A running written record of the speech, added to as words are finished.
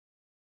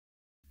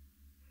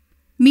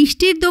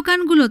মিষ্টির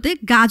দোকানগুলোতে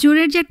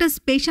গাজরের যে একটা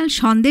স্পেশাল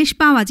সন্দেশ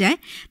পাওয়া যায়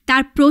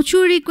তার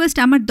প্রচুর রিকোয়েস্ট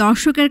আমার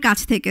দর্শকের কাছ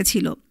থেকে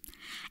ছিল।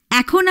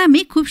 এখন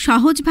আমি খুব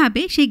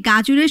সহজভাবে সেই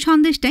গাজরের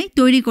সন্দেশটাই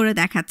তৈরি করে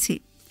দেখাচ্ছি।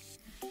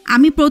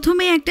 আমি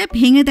প্রথমে একটা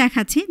ভেঙে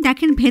দেখাচ্ছি,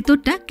 দেখেন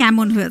ভেতরটা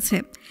কেমন হয়েছে।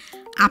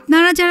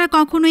 আপনারা যারা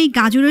কখনো এই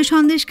গাজরের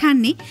সন্দেশ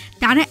খাননি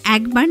তারা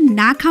একবার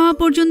না খাওয়া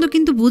পর্যন্ত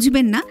কিন্তু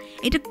বুঝবেন না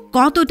এটা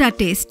কতটা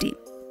টেস্টি।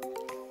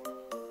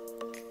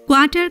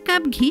 কোয়ার্টার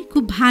কাপ ঘি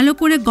খুব ভালো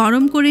করে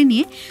গরম করে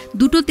নিয়ে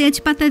 2টো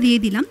তেজপাতা দিয়ে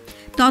দিলাম।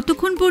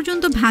 ততক্ষণ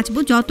পর্যন্ত ভাজবো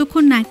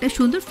যতক্ষণ না একটা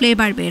সুন্দর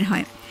ফ্লেভার বের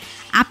হয়।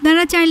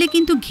 আপনারা চাইলে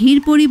কিন্তু ঘির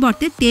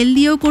পরিবর্তে তেল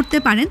দিয়েও করতে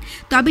পারেন,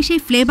 তবে সেই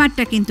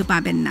ফ্লেভারটা কিন্তু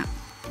পাবেন না।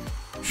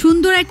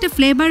 সুন্দর একটা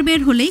ফ্লেভার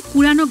বের হলেই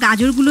কুড়ানো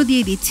গাজরগুলো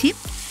দিয়ে দিচ্ছি।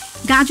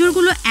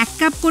 গাজরগুলো 1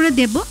 কাপ করে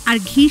দেব আর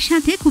ঘির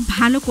সাথে খুব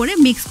ভালো করে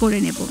মিক্স করে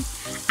নেব।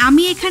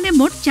 আমি এখানে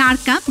মোট 4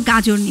 কাপ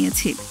গাজর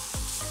নিয়েছি।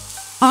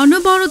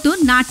 অনবরত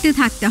নাড়তে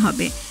থাকতে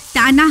হবে,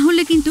 তা না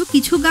হলে কিন্তু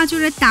কিছু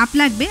গাজরের তাপ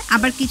লাগবে,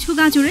 আবার কিছু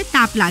গাজরের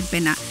তাপ লাগবে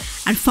না।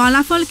 আর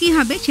ফলাফল কী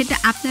হবে সেটা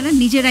আপনারা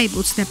নিজেরাই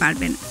বুঝতে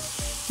পারবেন।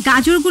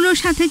 গাজরগুলোর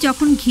সাথে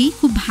যখন ঘি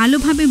খুব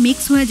ভালোভাবে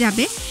মিক্স হয়ে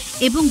যাবে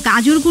এবং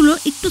গাজরগুলো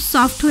একটু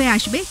সফট হয়ে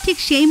আসবে, ঠিক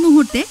সেই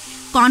মুহূর্তে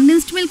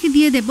কনডেন্সড মিল্ক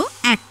দিয়ে দেব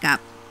 1 কাপ।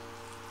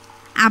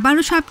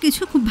 আবারও সব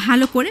কিছু খুব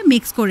ভালো করে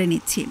মিক্স করে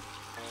নিচ্ছি।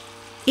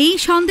 এই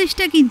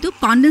সন্দেশটা কিন্তু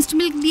কনডেন্সড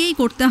মিল্ক দিয়েই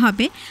করতে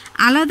হবে,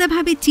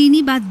 আলাদাভাবে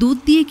চিনি বা দুধ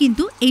দিয়ে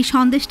কিন্তু এই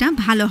সন্দেশটা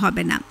ভালো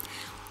হবে না।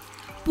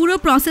 পুরো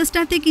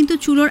প্রসেসটাতে কিন্তু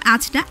চুলোর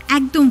আঁচটা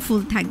একদম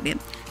ফুল থাকবে।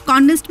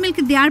 কনডেন্সড মিল্ক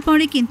দেওয়ার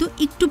পরে কিন্তু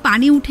একটু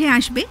পানি উঠে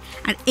আসবে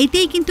আর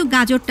এতেই কিন্তু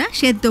গাজরটা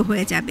সেদ্ধ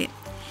হয়ে যাবে।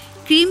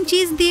 ক্রিম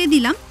চিজ দিয়ে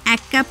দিলাম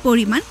 1 কাপ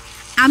পরিমাণ।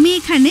 আমি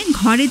এখানে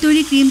ঘরে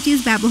তৈরি ক্রিম চিজ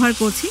ব্যবহার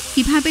করছি।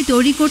 কিভাবে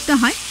তৈরি করতে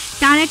হয়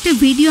তার একটা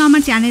ভিডিও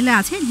আমার চ্যানেলে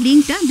আছে,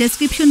 লিঙ্কটা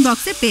ডেসক্রিপশন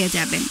বক্সে পেয়ে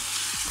যাবেন।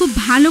 খুব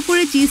ভালো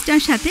করে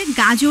চিজটার সাথে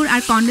গাজর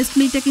আর কনডেন্সড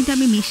মিল্কটা কিন্তু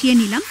আমি মিশিয়ে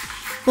নিলাম।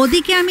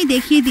 ওদিকে আমি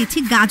দেখিয়ে দিচ্ছি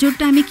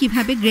গাজরটা আমি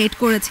কিভাবে গ্রেট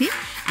করেছি।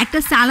 একটা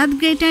সালাদ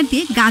গ্রেটার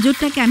দিয়ে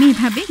গাজরটাকে আমি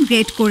এভাবে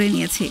গ্রেট করে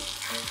নিয়েছি।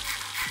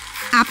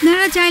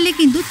 আপনারা চাইলে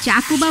কিন্তু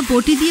চাকু বা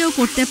বটি দিয়েও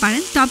করতে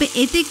পারেন, তবে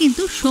এতে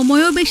কিন্তু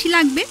সময়ও বেশি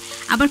লাগবে,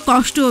 আবার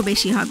কষ্টও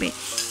বেশি হবে।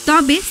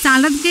 তবে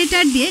সালাদ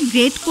গ্রেটার দিয়ে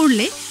গ্রেট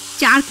করলে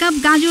 4 কাপ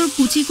গাজর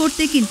কুচি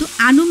করতে কিন্তু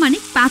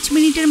আনুমানিক 5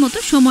 মিনিটের মতো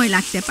সময়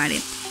লাগতে পারে।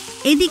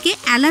 এদিকে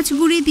এলাচ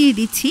গুঁড়ি দিয়ে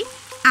দিচ্ছি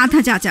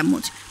আধা চা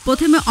চামচ।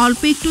 প্রথমে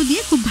অল্প একটু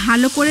দিয়ে খুব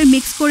ভালো করে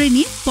মিক্স করে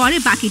নিয়ে পরে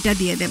বাকিটা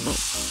দিয়ে দেব।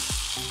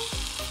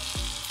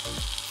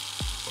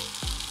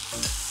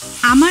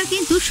 আমার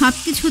কিন্তু সব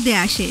কিছু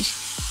দেয়া শেষ।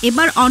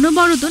 এবার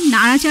অনবরত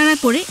নাড়াচাড়া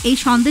করে এই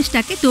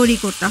সন্দেশটাকে তৈরি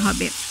করতে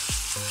হবে।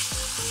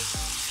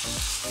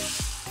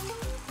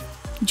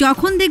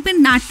 যখন দেখবেন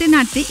নাড়তে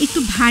নাড়তে একটু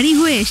ভারী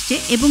হয়ে এসছে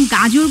এবং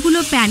গাজরগুলো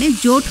প্যানে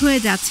জোট হয়ে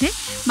যাচ্ছে,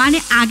 মানে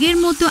আগের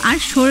মতো আর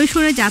সরে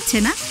সরে যাচ্ছে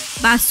না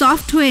বা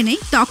সফট হয়ে নেই,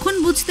 তখন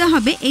বুঝতে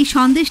হবে এই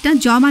সন্দেশটা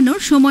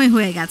জমানোর সময়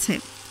হয়ে গেছে।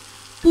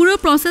 পুরো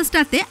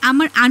প্রসেসটাতে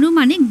আমার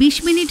আনুমানিক 20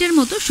 মিনিটের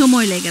মতো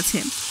সময় লেগেছে।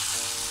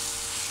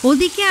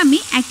 ওদিকে আমি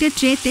একটা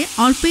ট্রেতে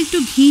অল্প একটু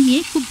ঘি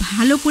নিয়ে খুব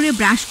ভালো করে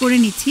ব্রাশ করে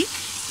নিচ্ছি,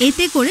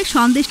 এতে করে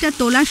সন্দেশটা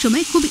তোলার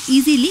সময় খুব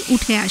ইজিলি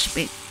উঠে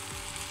আসবে।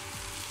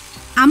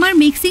 আমার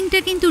মিক্সিংটা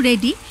কিন্তু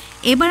রেডি।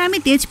 এবার আমি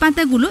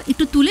তেজপাতাগুলো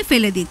একটু তুলে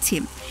ফেলে দিচ্ছি,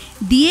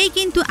 দিয়েই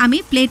কিন্তু আমি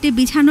প্লেটে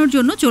বিছানোর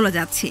জন্য চলে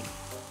যাচ্ছি।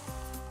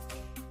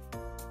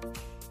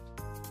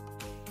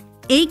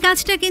 এই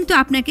কাজটা কিন্তু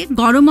আপনাকে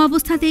গরম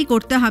অবস্থাতেই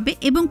করতে হবে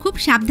এবং খুব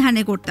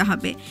সাবধানে করতে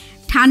হবে।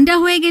 ঠান্ডা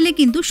হয়ে গেলে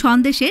কিন্তু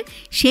সন্দেশের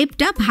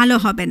শেপটা ভালো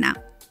হবে না।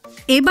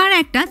 এবার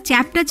একটা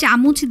চ্যাপ্টা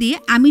চামচ দিয়ে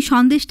আমি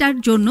সন্দেশটার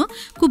জন্য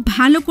খুব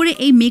ভালো করে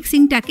এই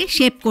মিক্সিংটাকে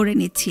শেপ করে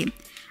নিচ্ছি।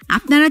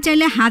 আপনারা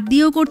চাইলে হাত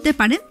দিয়েও করতে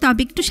পারেন,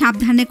 তবে একটু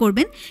সাবধানে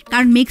করবেন,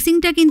 কারণ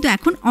মিক্সিংটা কিন্তু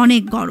এখন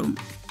অনেক গরম।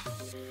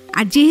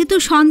 আর যেহেতু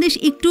সন্দেশ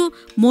একটু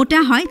মোটা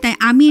হয় তাই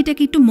আমি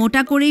এটাকে একটু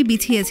মোটা করেই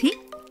বিছিয়েছি।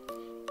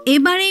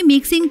 এবার এই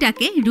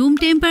মিক্সিংটাকে রুম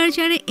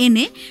টেম্পারেচারে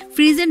এনে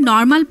ফ্রিজের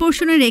নর্মাল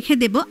পোর্শনে রেখে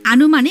দেব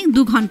আনুমানিক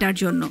 2 ঘন্টার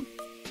জন্য।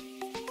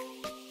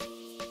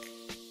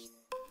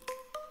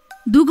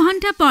 2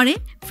 ঘন্টা পরে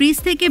ফ্রিজ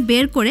থেকে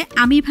বের করে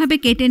আমি এভাবে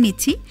কেটে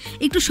নিচ্ছি।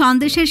 একটু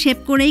সন্দেশের শেপ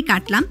করেই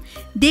কাটলাম।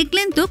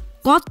 দেখলেন তো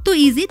কত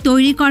ইজি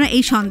তৈরি করা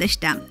এই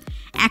সন্দেশটা।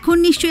 এখন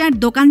নিশ্চয়ই আর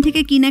দোকান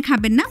থেকে কিনে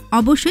খাবেন না,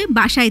 অবশ্যই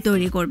বাসায়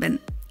তৈরি করবেন।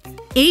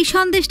 এই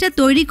সন্দেশটা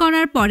তৈরি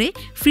করার পরে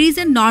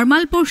ফ্রিজের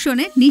নর্মাল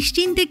পোর্শনে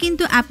নিশ্চিন্তে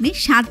কিন্তু আপনি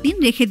 7 দিন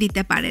রেখে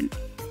দিতে পারেন।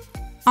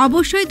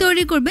 অবশ্যই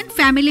তৈরি করবেন,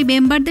 ফ্যামিলি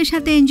মেম্বারদের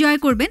সাথে এনজয়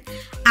করবেন।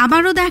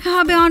 আবারও দেখা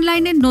হবে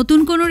অনলাইনে নতুন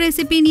কোনো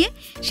রেসিপি নিয়ে।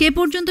 সে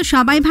পর্যন্ত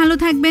সবাই ভালো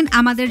থাকবেন,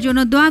 আমাদের জন্য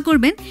দোয়া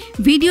করবেন।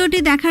 ভিডিওটি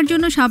দেখার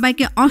জন্য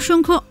সবাইকে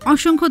অসংখ্য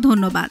অসংখ্য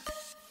ধন্যবাদ।